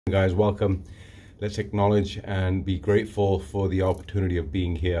Guys, welcome. Let's acknowledge and be grateful for the opportunity of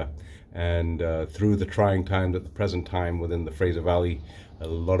being here. And through the trying times at the present time within the Fraser Valley, a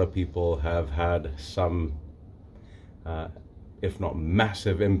lot of people have had some, if not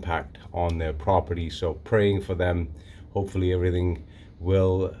massive, impact on their property. So praying for them. Hopefully everything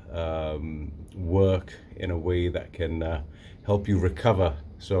will work in a way that can help you recover.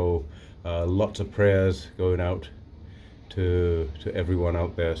 So lots of prayers going out to everyone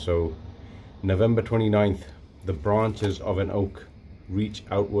out there. So November 29th, the branches of an oak reach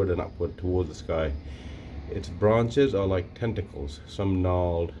outward and upward towards the sky. Its branches are like tentacles, some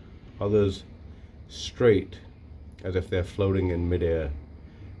gnarled, others straight as if they're floating in midair.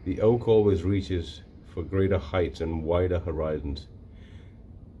 The oak always reaches for greater heights and wider horizons.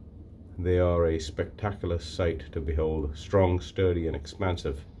 They are a spectacular sight to behold, strong, sturdy, and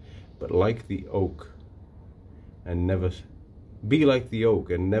expansive. But like the oak, and never be like the oak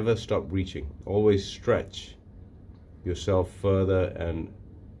and never stop reaching. Always stretch yourself further, and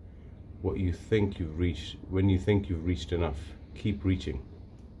what you think you've reached, when you think you've reached enough, keep reaching.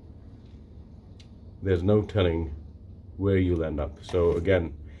 There's no telling where you'll end up. So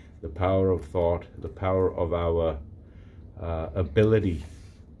again, the power of thought, the power of our ability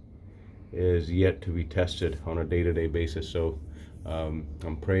is yet to be tested on a day-to-day basis. So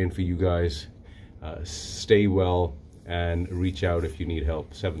I'm praying for you guys. Stay well and reach out if you need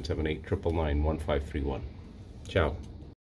help. 778-999-1531. Ciao.